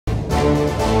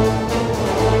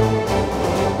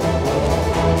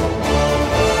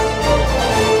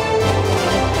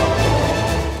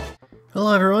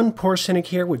Poor Cynic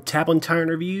here with Tyrant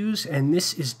Reviews, and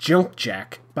this is Junk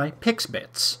Jack by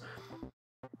Pixbits.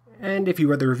 And if you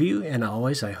read the review, and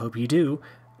always I hope you do,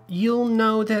 you'll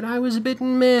know that I was a bit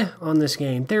meh on this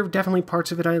game. There are definitely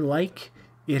parts of it I like.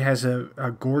 It has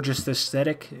a gorgeous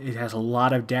aesthetic, it has a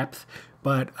lot of depth,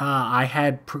 but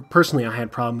personally I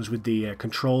had problems with the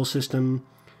control system,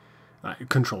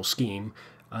 control scheme.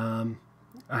 I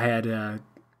had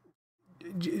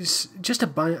just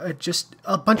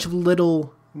a bunch of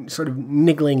little sort of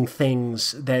niggling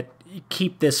things that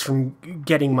keep this from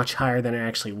getting much higher than it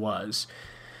actually was.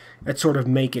 That sort of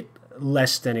make it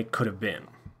less than it could have been.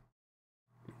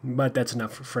 But that's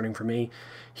enough for fretting for me.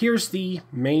 Here's the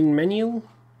main menu.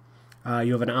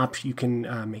 You have an option. You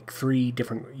can make three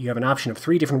different. You have an option of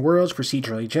 3 different worlds: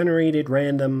 procedurally generated,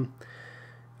 random,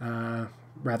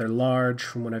 rather large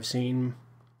from what I've seen.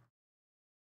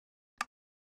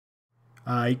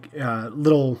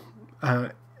 Little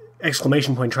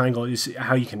exclamation point triangle is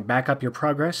how you can back up your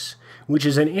progress, which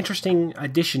is an interesting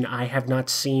addition I have not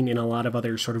seen in a lot of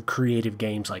other sort of creative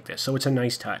games like this. So it's a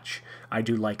nice touch. I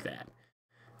do like that.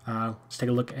 Let's take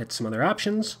a look at some other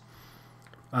options.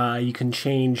 You can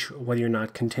change whether or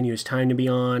not continuous time to be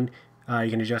on.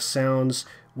 You can adjust sounds,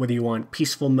 whether you want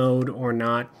peaceful mode or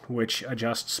not, which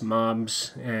adjusts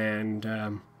mobs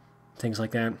and things like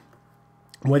that.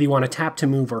 Whether you want to tap to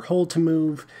move or hold to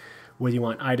move, whether you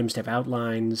want items to have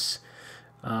outlines,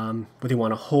 whether you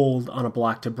want to hold on a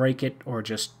block to break it or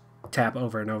just tap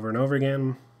over and over and over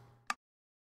again.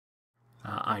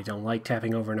 I don't like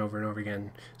tapping over and over and over again,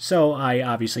 so I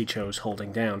obviously chose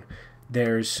holding down.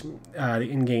 There's the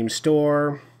in-game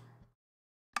store,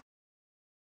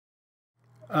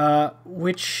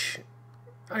 which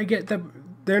I get that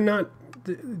they're not,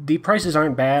 the prices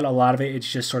aren't bad. A lot of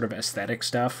it's just sort of aesthetic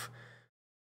stuff.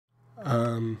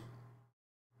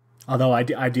 Although I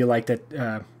do like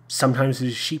that sometimes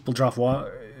the sheep will drop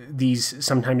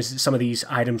sometimes some of these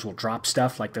items will drop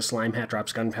stuff, like the slime hat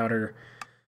drops gunpowder.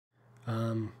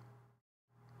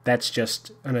 That's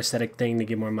just an aesthetic thing to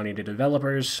give more money to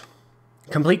developers.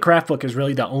 Complete craft book is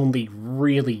really the only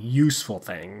really useful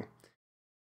thing,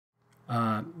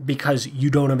 because you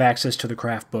don't have access to the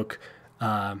craft book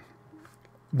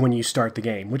when you start the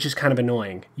game, which is kind of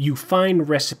annoying. You find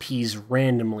recipes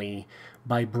randomly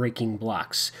by breaking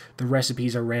blocks. The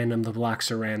recipes are random, the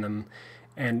blocks are random,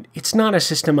 and it's not a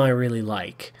system I really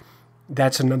like.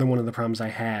 That's another one of the problems I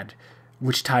had,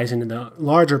 which ties into the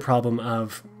larger problem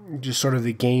of just sort of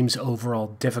the game's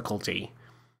overall difficulty.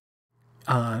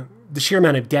 The sheer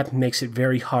amount of depth makes it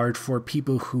very hard for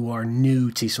people who are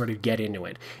new to sort of get into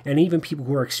it. And even people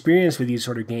who are experienced with these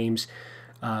sort of games,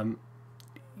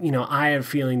 you know, I have a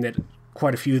feeling that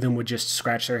quite a few of them would just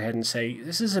scratch their head and say,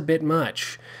 this is a bit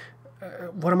much.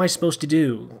 What am I supposed to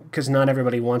do? Because not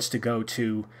everybody wants to go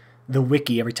to the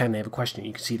wiki every time they have a question.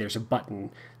 You can see there's a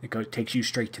button that takes you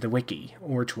straight to the wiki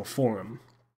or to a forum.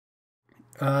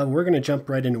 We're going to jump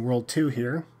right into World 2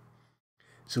 here.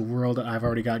 It's a world that I've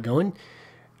already got going.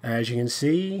 As you can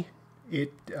see,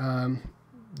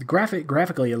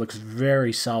 graphically it looks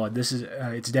very solid. This is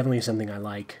it's definitely something I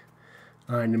like.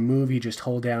 In the move, you just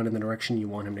hold down in the direction you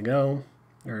want him to go,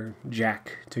 or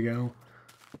Jack to go.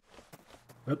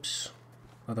 Oops.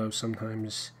 Although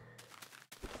sometimes...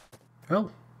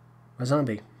 Oh, a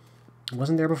zombie. It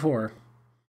wasn't there before.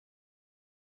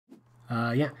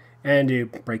 Yeah. And to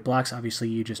break blocks, obviously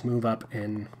you just move up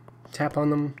and tap on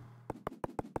them.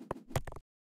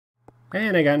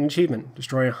 And I got an achievement.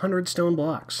 Destroy 100 stone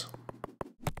blocks.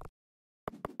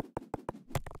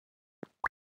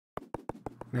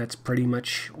 That's pretty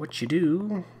much what you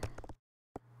do.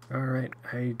 Alright,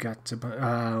 I got to...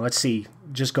 let's see.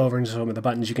 Just go over into some of the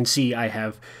buttons. You can see I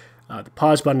have the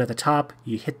pause button at the top.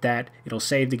 You hit that, it'll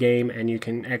save the game, and you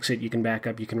can exit, you can back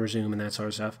up, you can resume, and that sort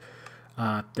of stuff.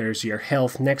 There's your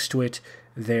health next to it.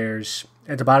 There's,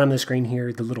 at the bottom of the screen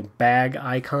here, the little bag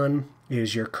icon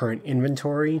is your current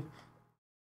inventory.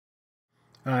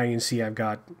 You can see I've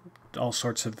got all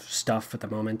sorts of stuff at the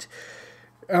moment.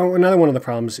 Oh, another one of the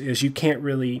problems is you can't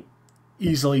really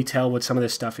easily tell what some of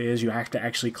this stuff is. You have to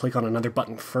actually click on another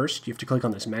button first. You have to click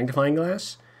on this magnifying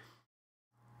glass.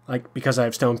 Like, because I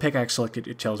have stone pickaxe selected,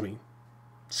 it tells me,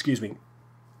 excuse me,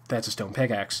 that's a stone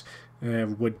pickaxe.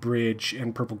 Wood bridge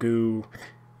and purple goo.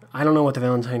 I don't know what the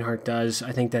Valentine heart does.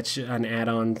 I think that's an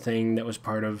add-on thing that was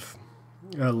part of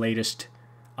a latest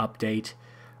update.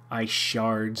 Ice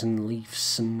shards and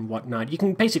leaves and whatnot. You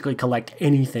can basically collect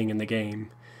anything in the game,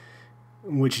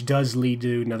 which does lead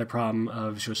to another problem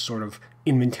of just sort of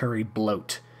inventory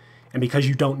bloat. And because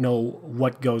you don't know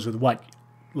what goes with what,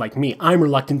 like me, I'm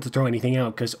reluctant to throw anything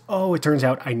out because, oh, it turns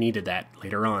out I needed that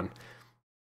later on.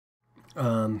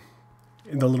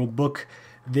 in the little book.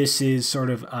 This is sort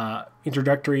of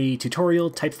introductory tutorial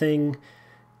type thing,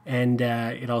 and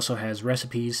it also has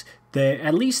recipes.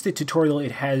 At least the tutorial,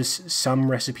 it has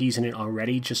some recipes in it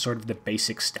already, just sort of the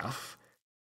basic stuff.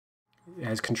 It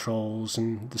has controls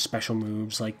and the special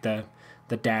moves like the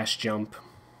dash jump,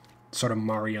 sort of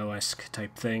Mario-esque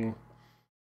type thing.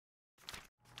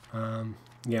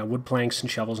 Yeah, wood planks and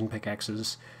shovels and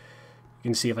pickaxes. You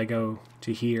can see if I go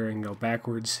to here and go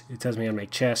backwards, it tells me how to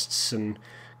make chests and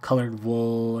colored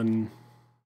wool and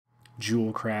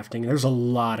jewel crafting. There's a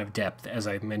lot of depth, as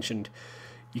I mentioned.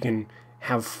 You can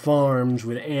have farms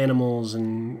with animals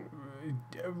and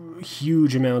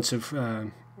huge amounts of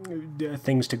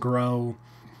things to grow,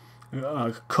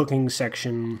 cooking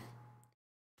section,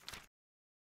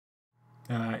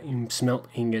 smelt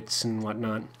ingots and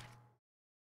whatnot.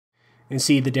 And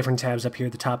see the different tabs up here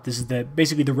at the top. This is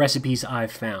basically the recipes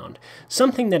I've found.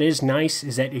 Something that is nice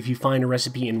is that if you find a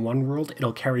recipe in one world,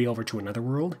 it'll carry over to another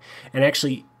world. And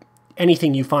actually,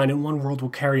 anything you find in one world will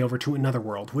carry over to another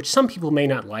world, which some people may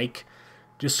not like.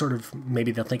 Just sort of,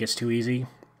 maybe they'll think it's too easy.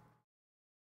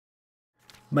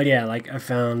 But yeah, like I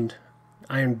found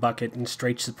iron bucket and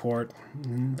straight support.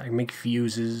 I make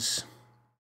fuses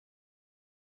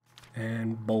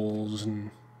and bowls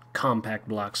and compact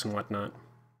blocks and whatnot.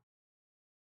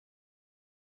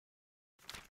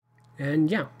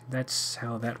 And yeah, that's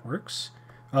how that works.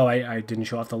 Oh, I didn't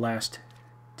show off the last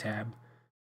tab,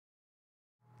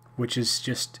 which is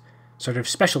just sort of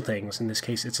special things. In this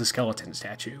case, it's a skeleton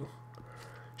statue.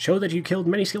 Show that you killed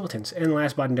many skeletons. And the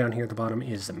last button down here at the bottom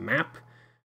is the map.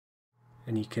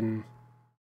 And you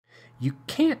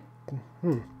can't,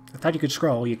 I thought you could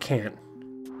scroll, you can't.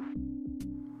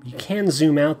 You can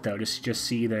zoom out though, to just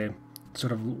see the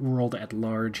sort of world at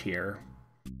large here.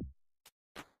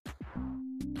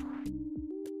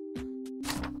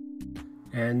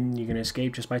 And you can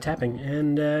escape just by tapping,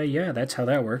 and yeah, that's how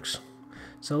that works.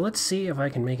 So let's see if I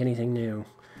can make anything new.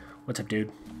 What's up, dude?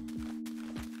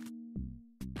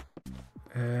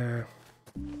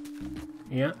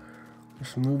 Yeah,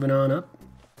 just moving on up.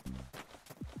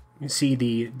 You see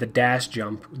the dash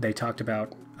jump they talked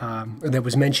about, that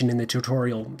was mentioned in the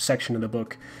tutorial section of the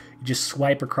book. You just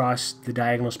swipe across the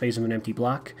diagonal space of an empty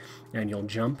block, and you'll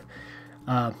jump.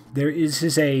 This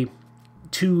is a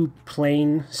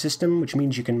two-plane system, which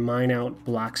means you can mine out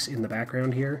blocks in the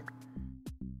background here.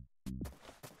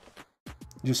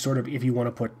 Just sort of if you want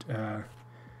to put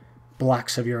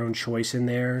blocks of your own choice in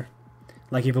there.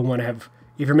 Like if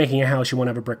you're making a house, you want to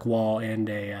have a brick wall and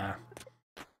a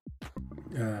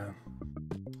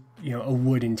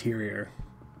wood interior.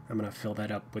 I'm gonna fill that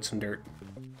up with some dirt.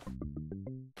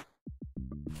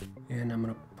 And I'm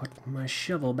gonna put my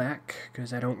shovel back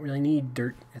because I don't really need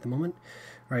dirt at the moment.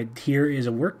 Right, here is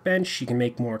a workbench. You can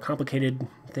make more complicated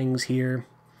things here.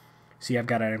 See, I've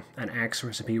got an axe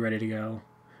recipe ready to go.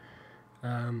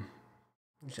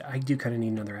 I do kind of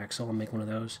need another axe, so I'll make one of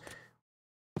those.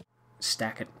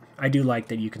 Stack it. I do like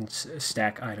that you can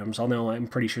stack items, although I'm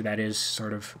pretty sure that is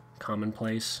sort of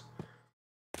commonplace.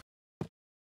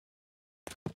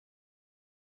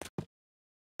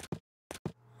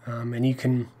 And you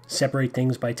can separate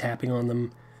things by tapping on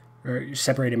them, or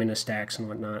separate them into stacks and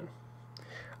whatnot.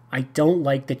 I don't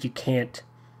like that you can't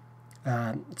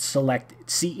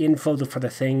see info for the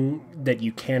thing that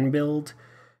you can build.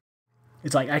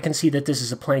 It's like, I can see that this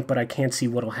is a plank, but I can't see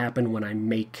what'll happen when I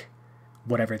make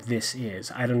whatever this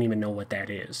is. I don't even know what that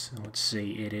is. Let's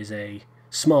see, it is a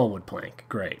small wood plank.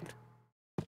 Great.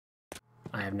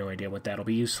 I have no idea what that'll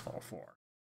be useful for.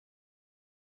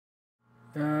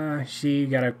 See, you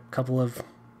got a couple of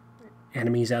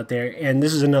enemies out there, and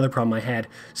this is another problem I had.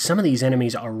 Some of these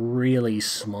enemies are really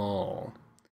small,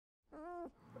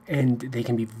 and they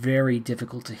can be very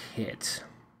difficult to hit.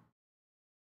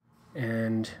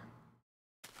 And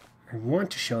I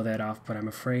want to show that off, but I'm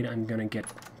afraid I'm gonna get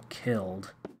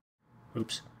killed.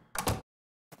 Oops.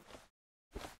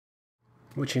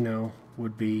 Which,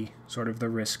 would be sort of the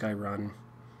risk I run.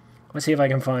 Let's see if I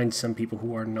can find some people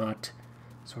who are not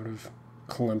sort of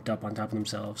clumped up on top of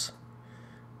themselves.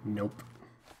 Nope.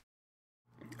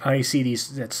 I see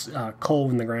that's coal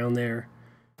in the ground there.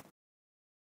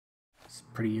 It's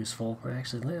pretty useful.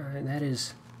 Actually, that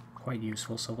is quite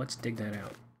useful, so let's dig that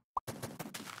out.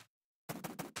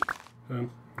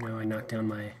 Now I knocked down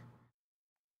my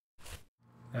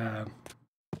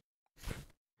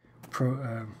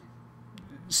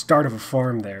start of a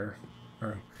farm there,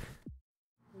 or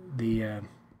the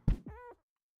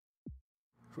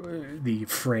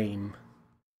frame.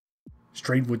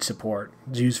 Straight wood support.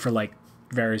 It's used for like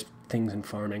various things in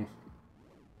farming,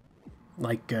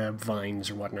 like vines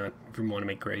or whatnot, if you want to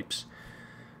make grapes.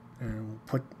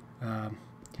 Put You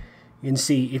can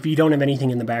see if you don't have anything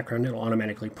in the background, it'll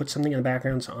automatically put something in the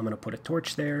background, so I'm going to put a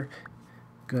torch there.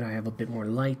 Good, I have a bit more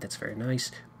light, that's very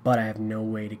nice, but I have no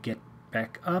way to get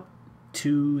back up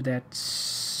to that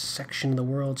section of the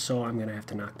world, so I'm going to have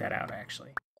to knock that out,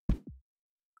 actually.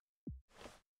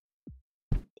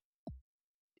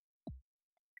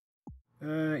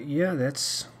 Yeah,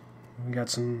 we got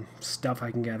some stuff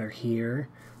I can gather here.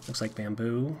 Looks like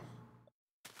bamboo.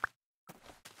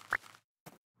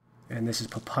 And this is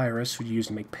papyrus, which you use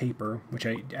to make paper, which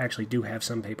I actually do have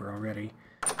some paper already.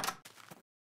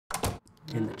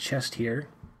 In the chest here.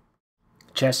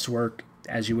 Chests work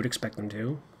as you would expect them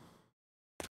to.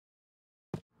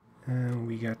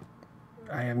 We got...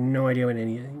 I have no idea what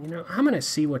any... You know, I'm going to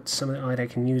see what some of what I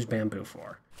can use bamboo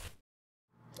for.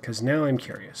 Because now I'm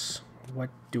curious. What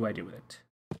do I do with it?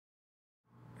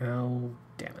 Oh,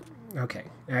 damn it. Okay.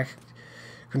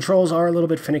 Controls are a little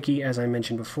bit finicky, as I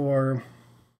mentioned before.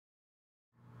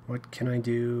 What can I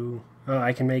do? Oh,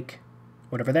 I can make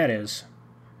whatever that is.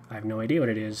 I have no idea what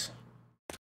it is.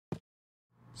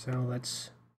 So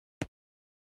let's...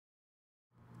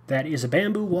 That is a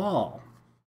bamboo wall.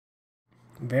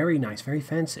 Very nice, very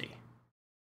fancy.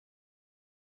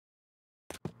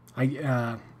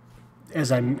 As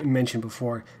I mentioned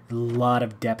before, a lot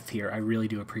of depth here. I really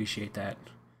do appreciate that.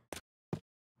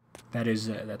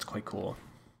 That's quite cool.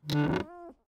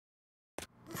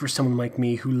 For someone like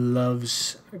me who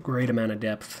loves a great amount of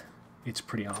depth, it's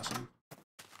pretty awesome.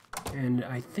 And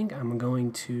I think I'm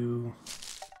going to...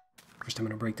 First I'm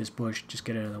going to break this bush, just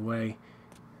get it out of the way.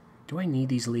 Do I need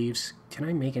these leaves? Can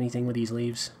I make anything with these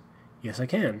leaves? Yes, I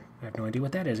can. I have no idea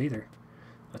what that is either.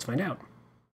 Let's find out.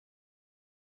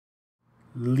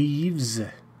 Leaves.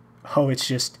 Oh, it's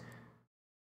just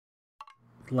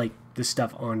like the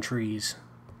stuff on trees.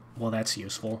 Well, that's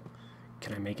useful.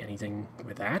 Can I make anything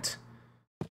with that?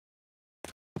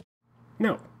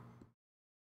 No.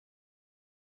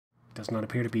 Does not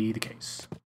appear to be the case.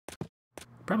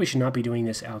 Probably should not be doing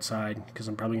this outside, because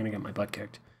I'm probably going to get my butt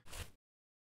kicked.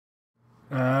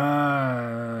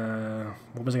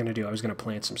 What was I going to do? I was going to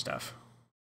plant some stuff.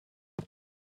 You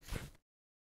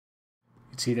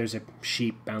can see there's a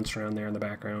sheep bounced around there in the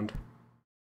background.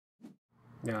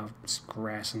 Now it's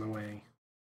grass in the way.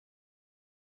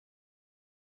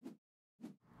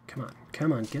 Come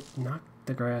on, knock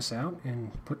the grass out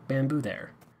and put bamboo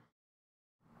there.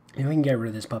 And we can get rid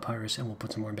of this papyrus and we'll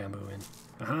put some more bamboo in.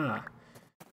 Aha!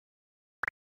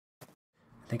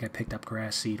 I think I picked up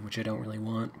grass seed, which I don't really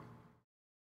want.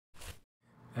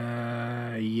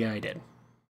 Yeah, I did.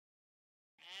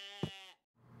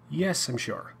 Yes, I'm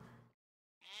sure.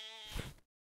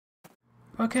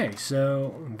 Okay,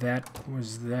 so that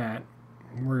was that.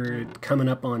 We're coming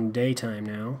up on daytime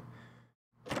now.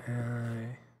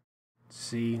 Let's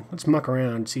see. Let's muck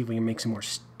around, see if we can make some more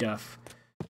stuff.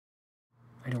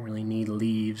 I don't really need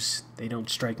leaves. They don't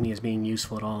strike me as being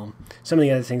useful at all. Some of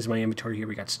the other things in my inventory here,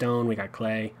 we got stone, we got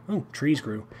clay. Oh, trees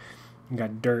grew. We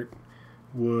got dirt,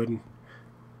 wood,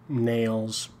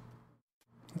 nails.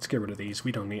 Let's get rid of these.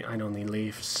 I don't need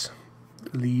leaves.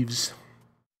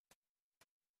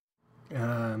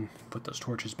 Put those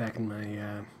torches back in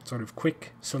my sort of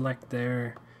quick select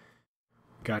there.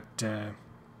 Got,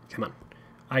 come on,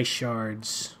 ice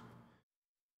shards,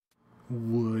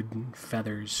 wood,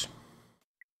 feathers.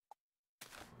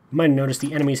 You might notice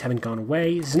the enemies haven't gone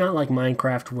away. It's not like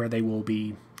Minecraft where they will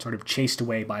be sort of chased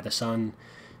away by the sun.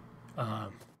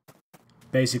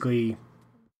 Basically,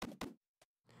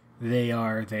 they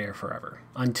are there forever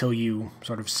until you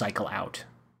sort of cycle out.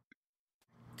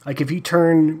 Like if you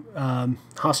turn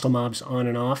hostile mobs on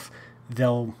and off,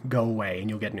 they'll go away and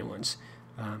you'll get new ones.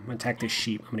 I'm gonna attack this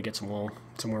sheep. I'm gonna get some wool,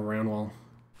 some more brown wool.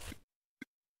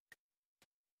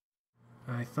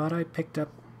 I thought I picked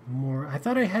up more. I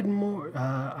thought I had more.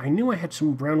 I knew I had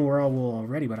some brown wool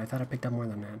already, but I thought I picked up more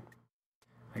than that.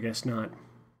 I guess not.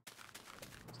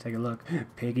 Let's take a look.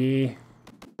 Piggy,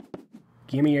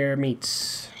 give me your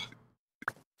meats.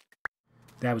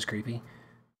 That was creepy.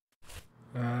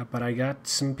 But I got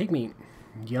some pig meat.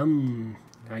 Yum.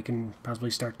 I can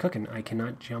possibly start cooking. I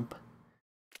cannot jump.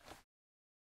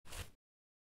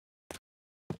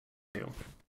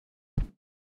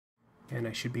 And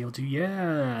I should be able to...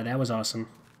 Yeah, that was awesome.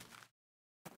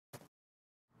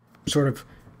 Sort of...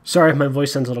 Sorry if my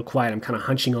voice sounds a little quiet. I'm kind of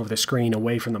hunching over the screen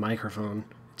away from the microphone.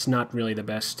 It's not really the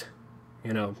best,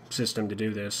 system to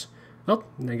do this. Oh,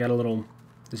 I got a little...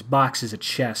 This box is a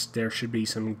chest. There should be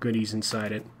some goodies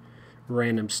inside it.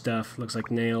 Random stuff. Looks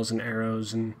like nails and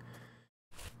arrows and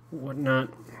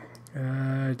whatnot.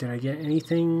 Did I get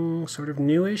anything sort of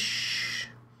newish?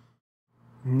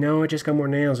 No, I just got more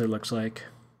nails, it looks like.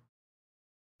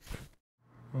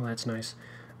 Well, that's nice.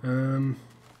 Yeah,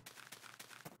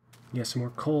 some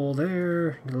more coal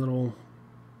there. A little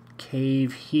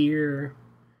cave here.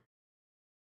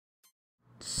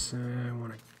 So I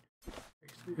want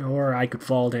to, or I could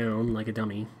fall down like a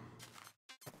dummy.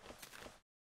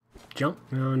 Jump?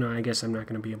 No, no, I guess I'm not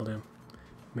going to be able to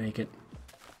make it.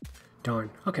 Darn.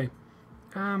 Okay.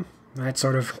 That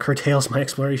sort of curtails my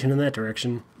exploration in that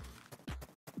direction.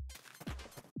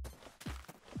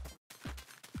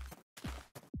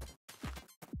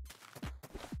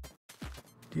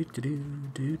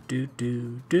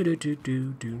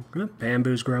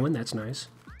 Bamboo's growing, that's nice.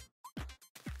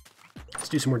 Let's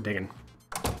do some more digging.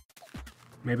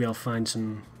 Maybe I'll find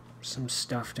some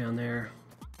stuff down there.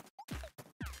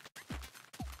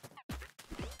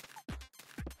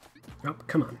 Oh,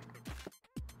 come on.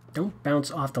 Don't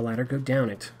bounce off the ladder, go down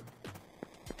it.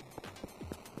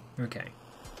 Okay.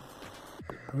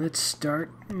 Let's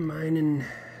start mining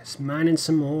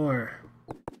some more.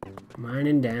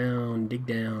 Mining down, dig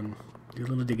down, do a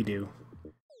little diggy-doo.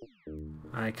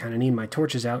 I kind of need my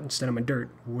torches out instead of my dirt.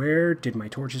 Where did my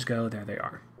torches go? There they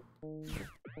are.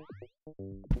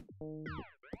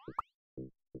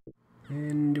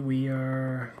 And we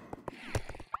are...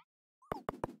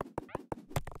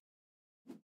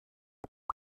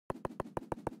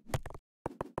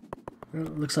 Well,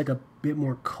 it looks like a bit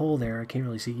more coal there. I can't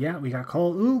really see. Yeah, we got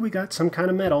coal. Ooh, we got some kind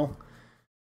of metal.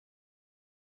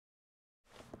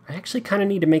 I actually kind of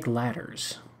need to make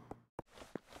ladders.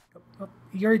 Oh,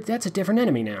 that's a different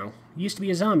enemy now. It used to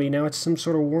be a zombie, now it's some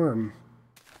sort of worm.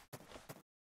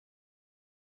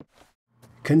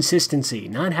 Consistency,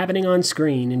 not happening on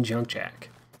screen in Junk Jack.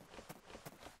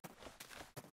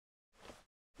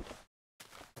 You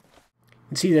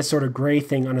can see that sort of gray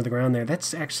thing under the ground there.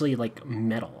 That's actually like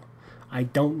metal. I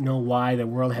don't know why the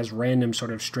world has random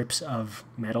sort of strips of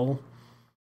metal.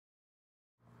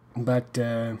 But,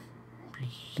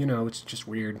 you know, it's just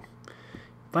weird.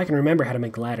 If I can remember how to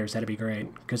make ladders, that'd be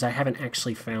great. Because I haven't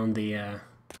actually found the,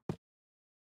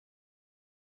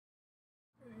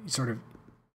 sort of,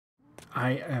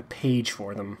 page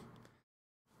for them.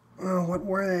 Oh, what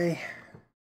were they?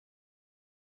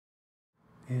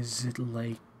 Is it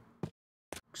like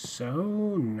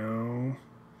so? No.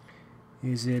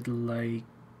 Is it like,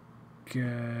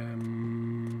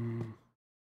 no,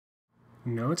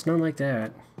 it's not like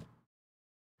that.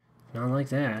 Not like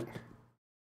that.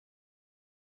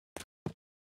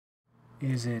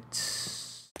 Is it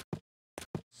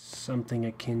something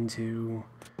akin to...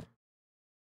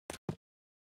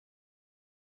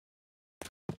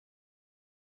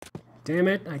 Damn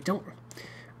it, I don't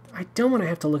want to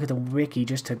have to look at the wiki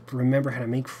just to remember how to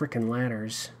make frickin'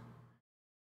 ladders.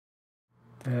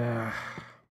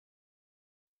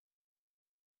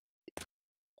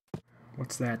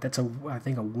 What's that? That's I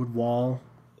think a wood wall.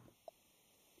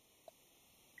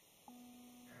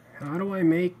 How do I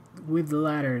make with the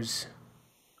ladders?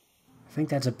 I think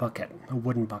that's a bucket, a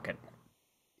wooden bucket.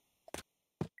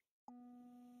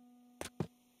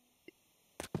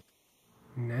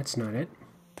 And that's not it.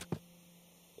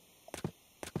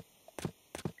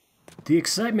 The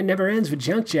excitement never ends with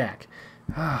Junk Jack.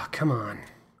 Ah, oh, come on.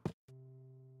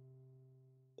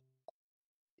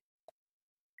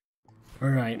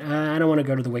 Alright, I don't want to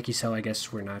go to the wiki, so I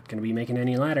guess we're not going to be making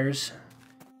any ladders.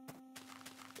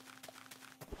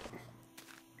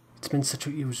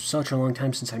 It was such a long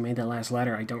time since I made that last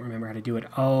ladder, I don't remember how to do it.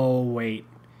 Oh, wait.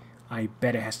 I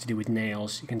bet it has to do with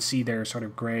nails. You can see there are sort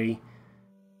of gray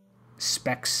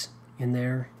specks in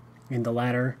there, in the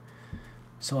ladder.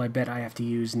 So I bet I have to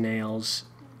use nails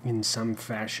in some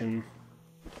fashion.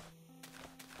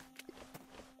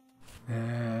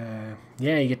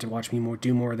 Yeah, you get to watch me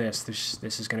do more of this.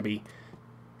 This is going to be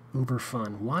uber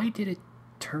fun. Why did it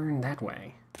turn that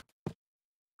way?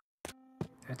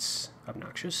 That's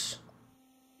obnoxious.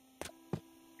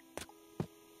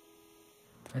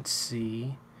 Let's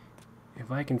see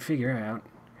if I can figure out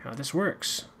how this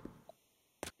works.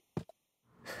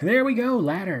 There we go,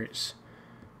 ladders.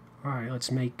 Alright, let's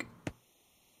make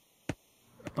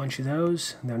a bunch of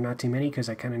those. They're not too many because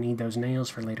I kind of need those nails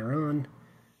for later on.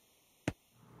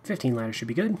 15 ladders should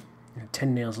be good.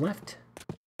 10 nails left.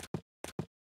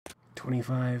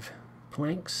 25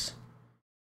 planks.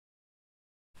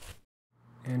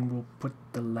 And we'll put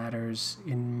the ladders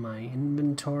in my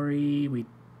inventory. We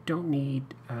don't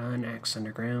need an axe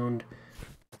underground.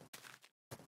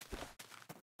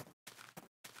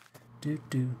 He's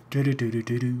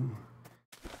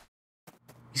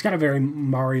got a very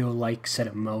Mario-like set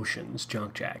of motions,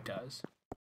 Junk Jack does.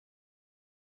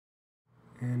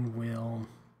 And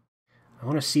I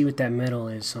want to see what that metal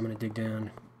is, so I'm going to dig down.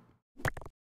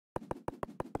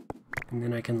 And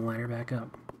then I can ladder back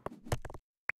up.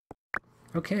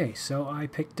 Okay, so I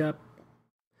picked up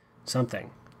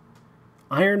something.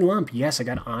 Iron lump. Yes, I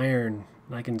got iron.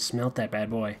 I can smelt that bad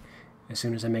boy as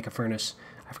soon as I make a furnace.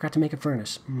 I forgot to make a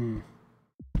furnace.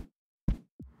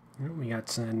 We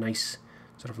got a nice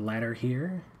sort of ladder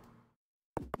here.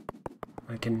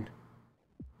 I can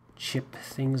chip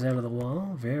things out of the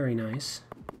wall. Very nice.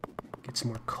 Get some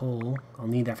more coal. I'll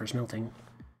need that for smelting.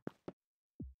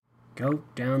 Go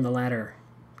down the ladder.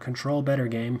 Control better,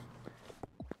 game.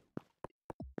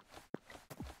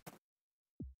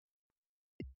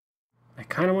 I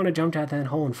kind of want to jump out that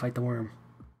hole and fight the worm.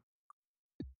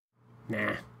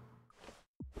 Nah.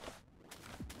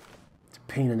 It's a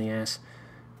pain in the ass.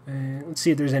 Let's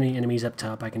see if there's any enemies up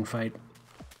top I can fight.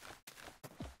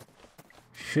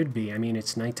 Should be. I mean,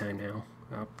 it's nighttime now.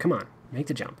 Oh, come on. Make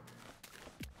the jump.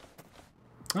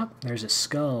 Oh, there's a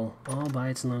skull all by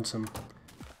its lonesome.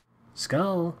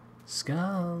 Skull!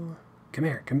 Skull! Come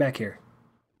here. Come back here.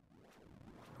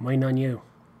 I'm waiting on you.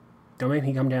 Don't make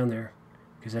me come down there,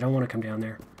 because I don't want to come down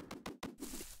there.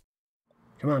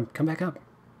 Come on. Come back up,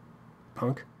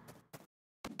 punk.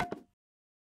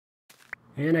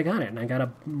 And I got it. And I got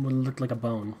what looked like a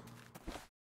bone.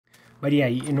 But yeah,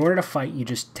 in order to fight, you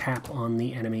just tap on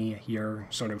the enemy you're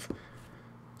sort of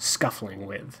scuffling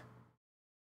with.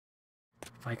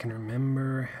 If I can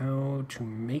remember how to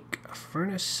make a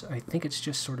furnace, I think it's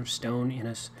just sort of stone in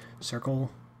a circle.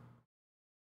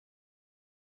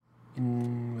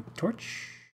 With a torch?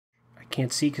 I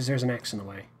can't see because there's an axe in the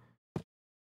way.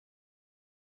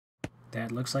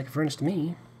 That looks like a furnace to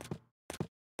me.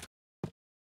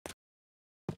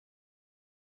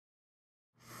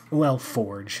 Well,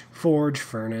 forge. Forge,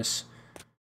 furnace.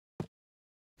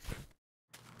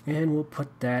 And we'll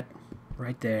put that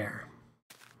right there.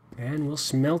 And we'll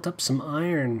smelt up some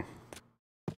iron.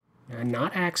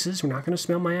 Not axes. We're not going to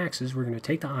smelt my axes. We're going to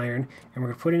take the iron and we're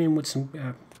going to put it in with some...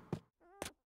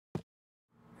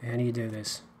 how do you do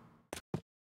this?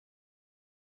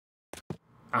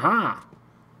 Aha!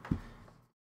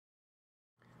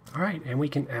 Alright, and we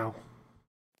can... Ow.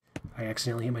 I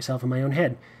accidentally hit myself in my own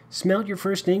head. Smelt your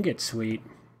first ingot, sweet.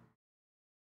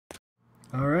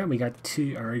 Alright, we got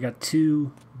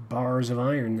two bars of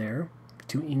iron there.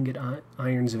 2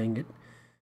 irons of ingot.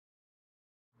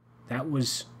 That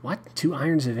was... What? 2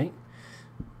 irons of ingot?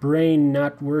 Brain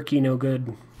not worky, no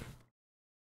good.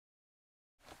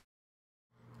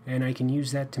 And I can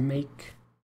use that to make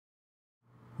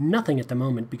nothing at the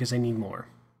moment because I need more.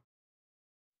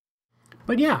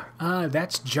 But yeah,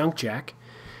 that's Junk Jack.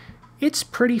 It's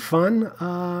pretty fun.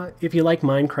 If you like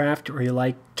Minecraft or you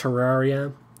like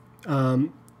Terraria,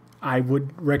 I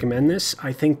would recommend this.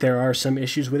 I think there are some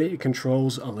issues with it. It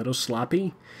controls a little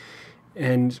sloppy.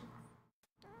 And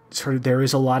sort of there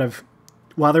is a lot of...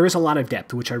 While there is a lot of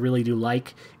depth, which I really do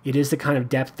like, it is the kind of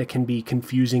depth that can be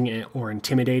confusing or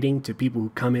intimidating to people who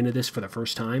come into this for the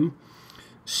first time.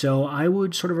 So I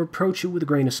would sort of approach it with a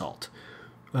grain of salt.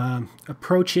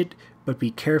 Approach it, but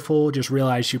be careful. Just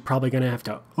realize you're probably going to have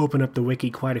to open up the wiki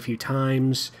quite a few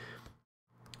times.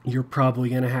 You're probably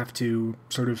going to have to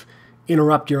sort of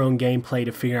interrupt your own gameplay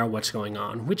to figure out what's going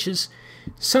on, which is...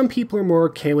 Some people are more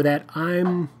okay with that.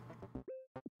 I'm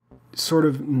sort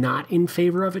of not in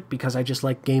favor of it because I just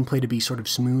like gameplay to be sort of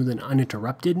smooth and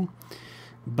uninterrupted.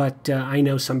 But I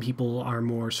know some people are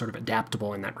more sort of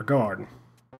adaptable in that regard.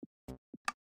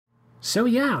 So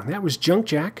yeah, that was Junk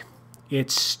Jack.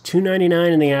 It's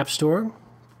 $2.99 in the App Store.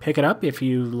 Pick it up if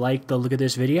you like the look of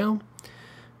this video.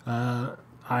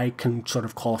 I can sort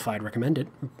of qualified recommend it.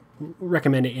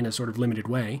 Recommend it in a sort of limited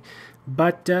way.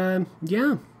 But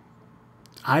yeah,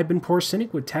 I've been Poor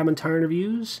Cynic with Tab and Tyrant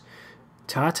Reviews.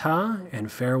 Ta-ta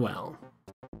and farewell.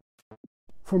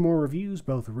 For more reviews,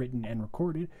 both written and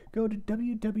recorded, go to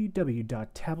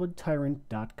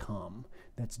www.tablettyrant.com.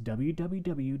 That's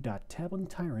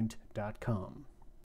www.tablettyrant.com.